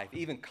life.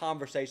 Even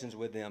conversations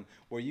with them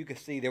where you could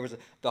see there was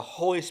the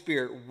Holy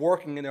Spirit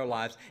working in their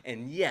lives,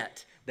 and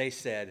yet they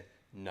said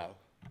no.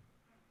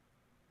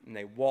 And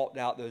they walked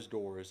out those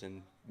doors,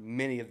 and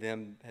many of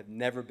them have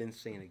never been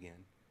seen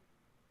again.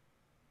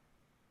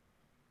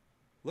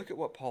 Look at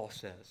what Paul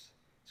says.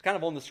 It's kind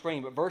of on the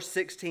screen, but verse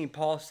 16,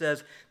 Paul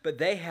says, but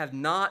they have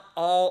not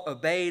all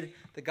obeyed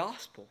the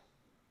gospel.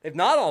 They've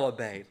not all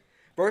obeyed.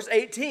 Verse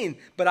 18,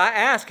 but I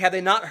ask, have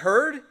they not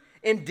heard?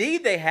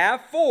 Indeed they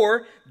have,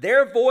 for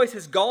their voice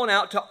has gone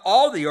out to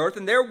all the earth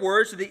and their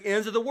words to the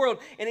ends of the world.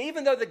 And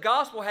even though the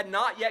gospel had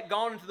not yet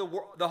gone into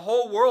the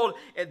whole world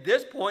at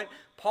this point,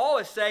 Paul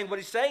is saying, what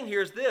he's saying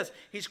here is this.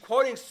 He's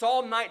quoting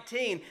Psalm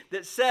 19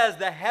 that says,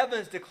 the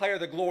heavens declare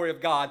the glory of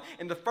God,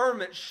 and the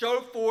firmament show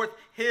forth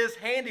his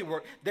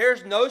handiwork.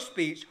 There's no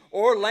speech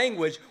or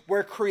language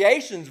where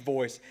creation's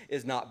voice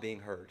is not being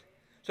heard.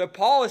 So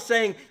Paul is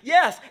saying,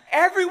 yes,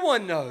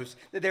 everyone knows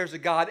that there's a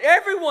God.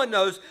 Everyone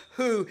knows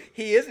who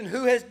he is and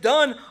who has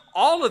done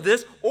all of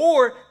this,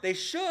 or they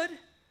should.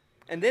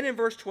 And then in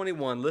verse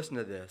 21, listen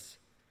to this.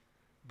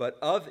 But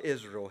of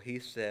Israel, he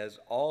says,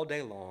 all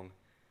day long,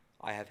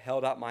 I have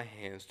held out my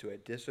hands to a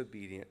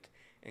disobedient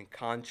and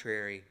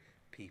contrary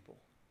people.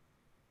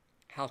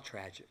 How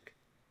tragic.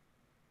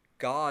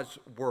 God's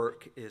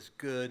work is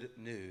good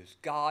news.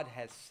 God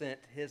has sent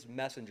his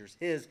messengers,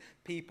 his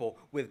people,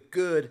 with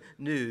good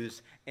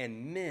news,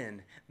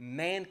 and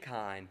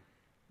mankind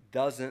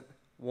doesn't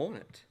want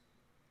it.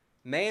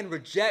 Man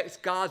rejects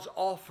God's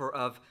offer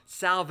of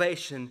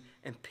salvation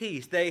and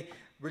peace. They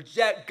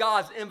reject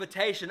God's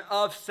invitation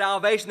of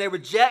salvation. They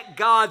reject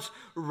God's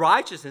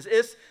righteousness.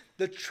 It's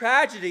the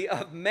tragedy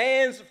of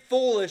man's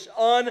foolish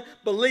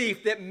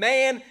unbelief that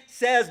man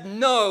says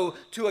no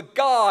to a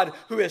God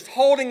who is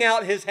holding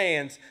out his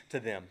hands to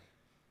them.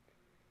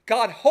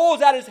 God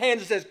holds out his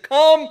hands and says,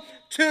 come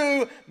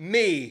to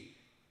me.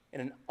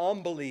 And an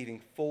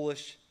unbelieving,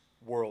 foolish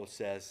world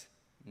says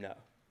no.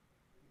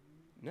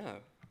 No.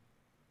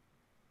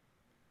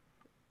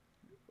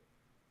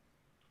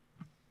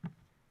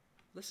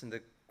 Listen,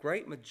 the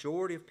great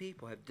majority of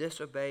people have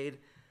disobeyed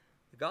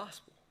the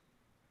gospel.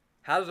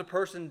 How does a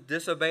person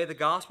disobey the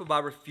gospel? By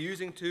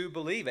refusing to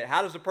believe it.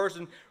 How does a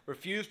person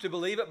refuse to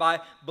believe it?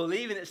 By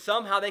believing that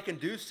somehow they can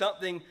do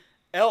something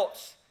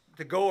else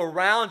to go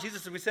around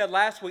Jesus, as we said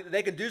last week, that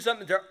they can do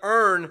something to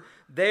earn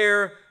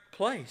their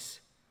place.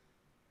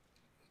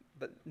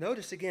 But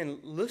notice again,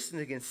 listen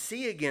again,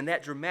 see again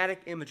that dramatic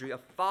imagery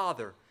of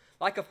father,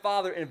 like a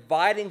father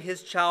inviting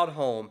his child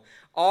home,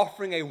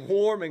 offering a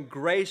warm and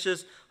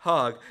gracious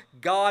hug.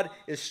 God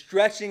is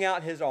stretching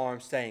out his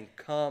arms saying,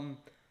 come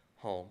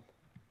home.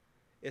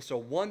 It's a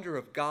wonder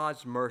of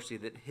God's mercy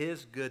that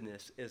his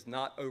goodness is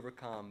not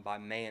overcome by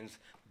man's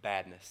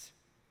badness.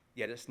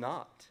 Yet it's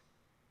not.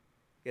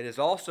 It is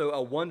also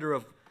a wonder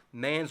of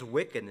man's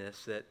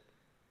wickedness that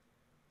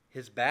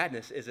his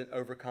badness isn't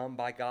overcome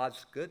by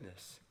God's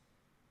goodness.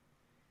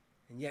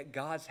 And yet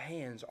God's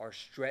hands are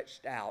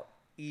stretched out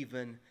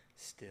even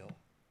still.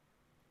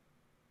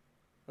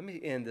 Let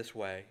me end this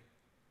way.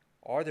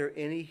 Are there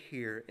any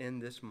here in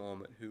this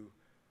moment who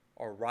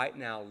are right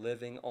now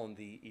living on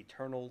the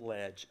eternal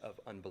ledge of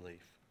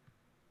unbelief?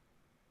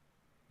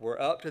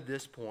 Where up to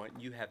this point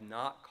you have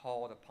not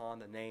called upon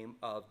the name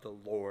of the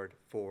Lord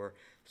for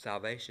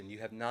salvation. You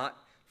have not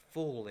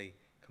fully,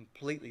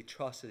 completely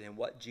trusted in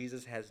what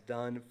Jesus has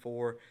done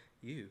for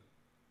you.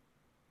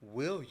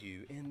 Will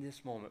you, in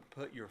this moment,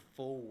 put your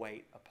full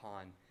weight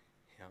upon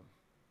him?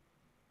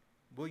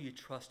 Will you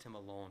trust him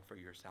alone for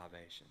your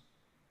salvation?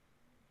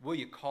 Will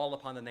you call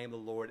upon the name of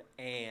the Lord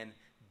and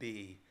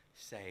be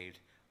saved?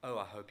 Oh,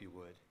 I hope you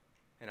would,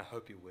 and I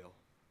hope you will.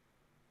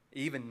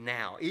 Even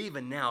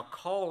now,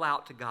 call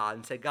out to God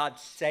and say, God,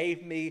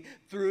 save me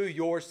through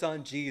your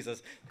Son,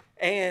 Jesus.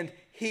 And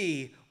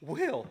he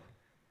will.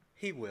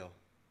 He will.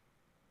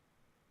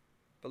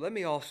 But let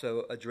me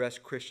also address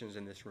Christians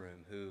in this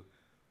room who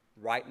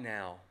right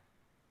now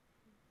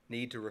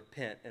need to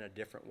repent in a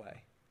different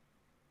way.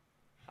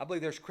 I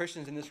believe there's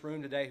Christians in this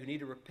room today who need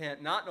to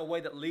repent, not in a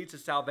way that leads to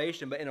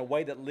salvation, but in a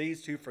way that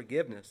leads to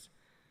forgiveness.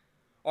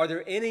 Are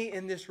there any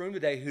in this room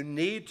today who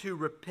need to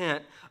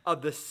repent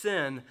of the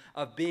sin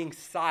of being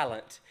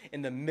silent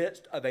in the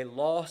midst of a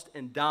lost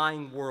and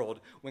dying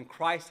world when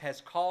Christ has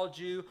called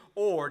you,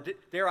 or,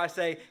 dare I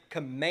say,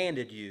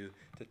 commanded you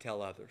to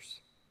tell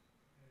others?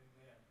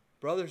 Amen.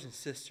 Brothers and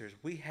sisters,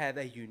 we have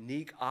a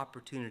unique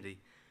opportunity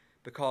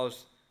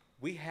because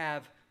we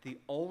have the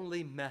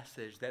only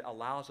message that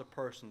allows a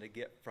person to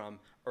get from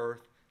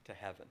earth to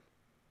heaven.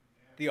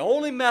 The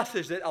only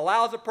message that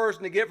allows a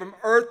person to get from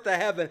earth to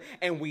heaven,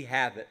 and we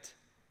have it.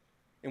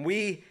 And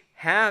we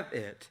have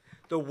it.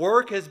 The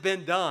work has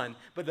been done,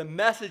 but the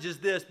message is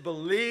this: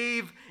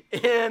 believe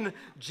in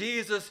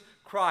Jesus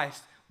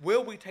Christ.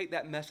 Will we take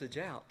that message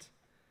out?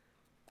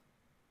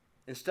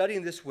 In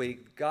studying this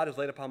week, God has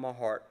laid upon my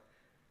heart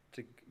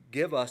to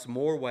give us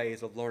more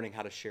ways of learning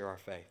how to share our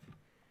faith.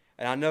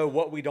 And I know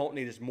what we don't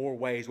need is more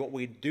ways. What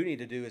we do need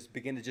to do is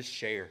begin to just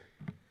share.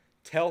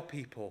 Tell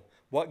people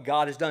what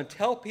God has done.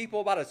 Tell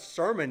people about a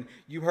sermon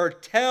you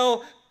heard.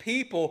 Tell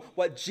people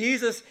what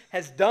Jesus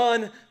has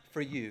done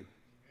for you.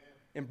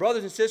 And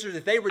brothers and sisters,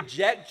 if they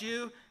reject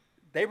you,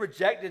 they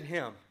rejected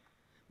him.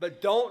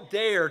 But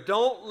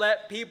don't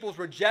let people's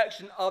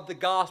rejection of the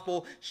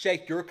gospel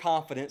shake your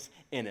confidence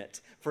in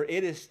it. For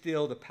it is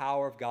still the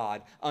power of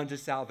God unto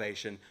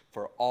salvation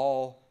for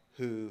all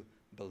who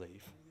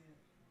believe.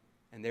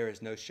 And there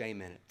is no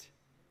shame in it.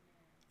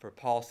 For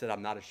Paul said,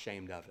 I'm not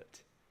ashamed of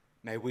it.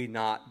 May we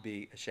not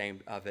be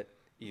ashamed of it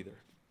either.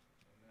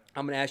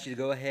 I'm going to ask you to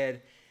go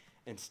ahead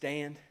and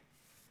stand.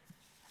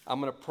 I'm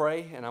going to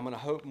pray, and I'm going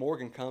to hope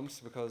Morgan comes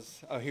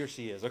because, oh, here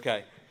she is.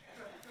 Okay.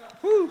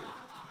 Whew.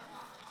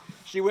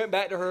 She went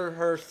back to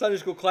her Sunday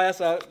school class.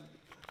 That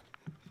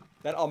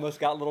almost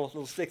got a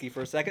little sticky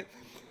for a second.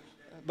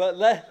 But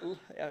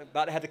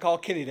about to have to call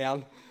Kenny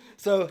down.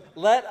 So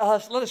let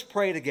us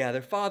pray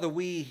together. Father,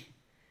 we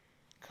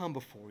come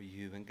before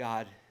you, and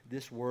God,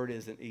 this word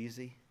isn't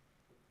easy,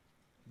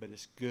 but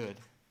it's good,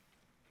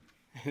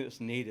 and it's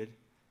needed.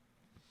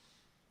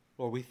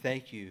 Lord, we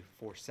thank you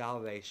for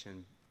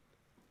salvation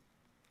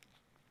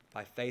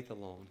by faith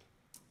alone,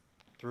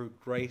 through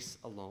grace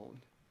alone,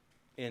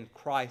 in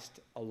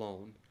Christ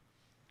alone,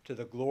 to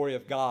the glory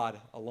of God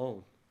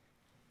alone.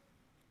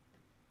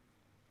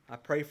 I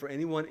pray for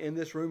anyone in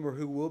this room or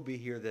who will be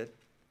here that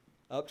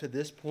up to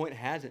this point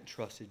hasn't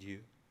trusted you.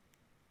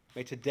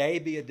 May today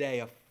be a day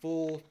of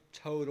full,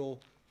 total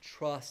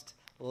trust,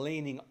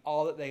 leaning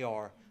all that they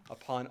are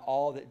upon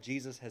all that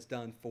Jesus has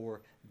done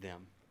for them.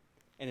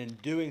 And in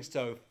doing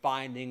so,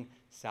 finding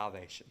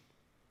salvation.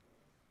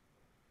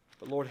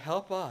 But Lord,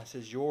 help us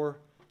as your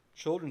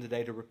children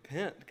today to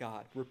repent,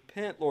 God.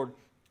 Repent, Lord.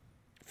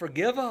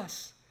 Forgive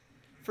us.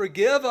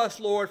 Forgive us,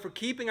 Lord, for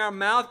keeping our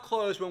mouth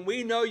closed when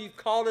we know you've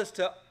called us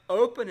to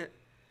open it.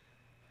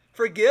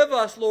 Forgive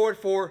us, Lord,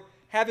 for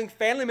having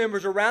family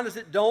members around us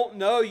that don't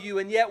know you,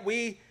 and yet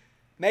we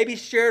maybe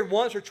shared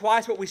once or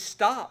twice, but we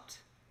stopped.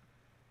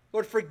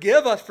 Lord,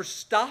 forgive us for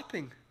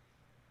stopping.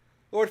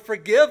 Lord,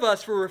 forgive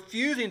us for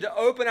refusing to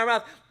open our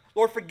mouth.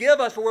 Lord, forgive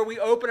us for where we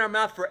open our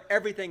mouth for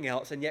everything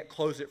else and yet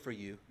close it for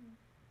you.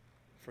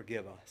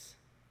 Forgive us.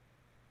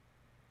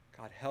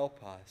 God,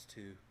 help us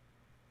to,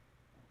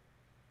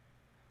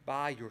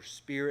 by your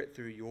Spirit,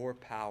 through your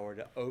power,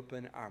 to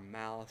open our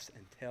mouths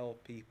and tell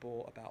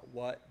people about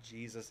what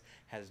Jesus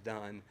has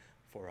done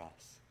for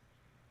us.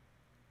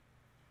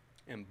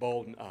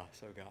 Embolden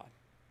us, oh God.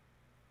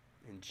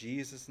 In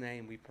Jesus'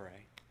 name we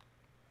pray.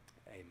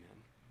 Amen.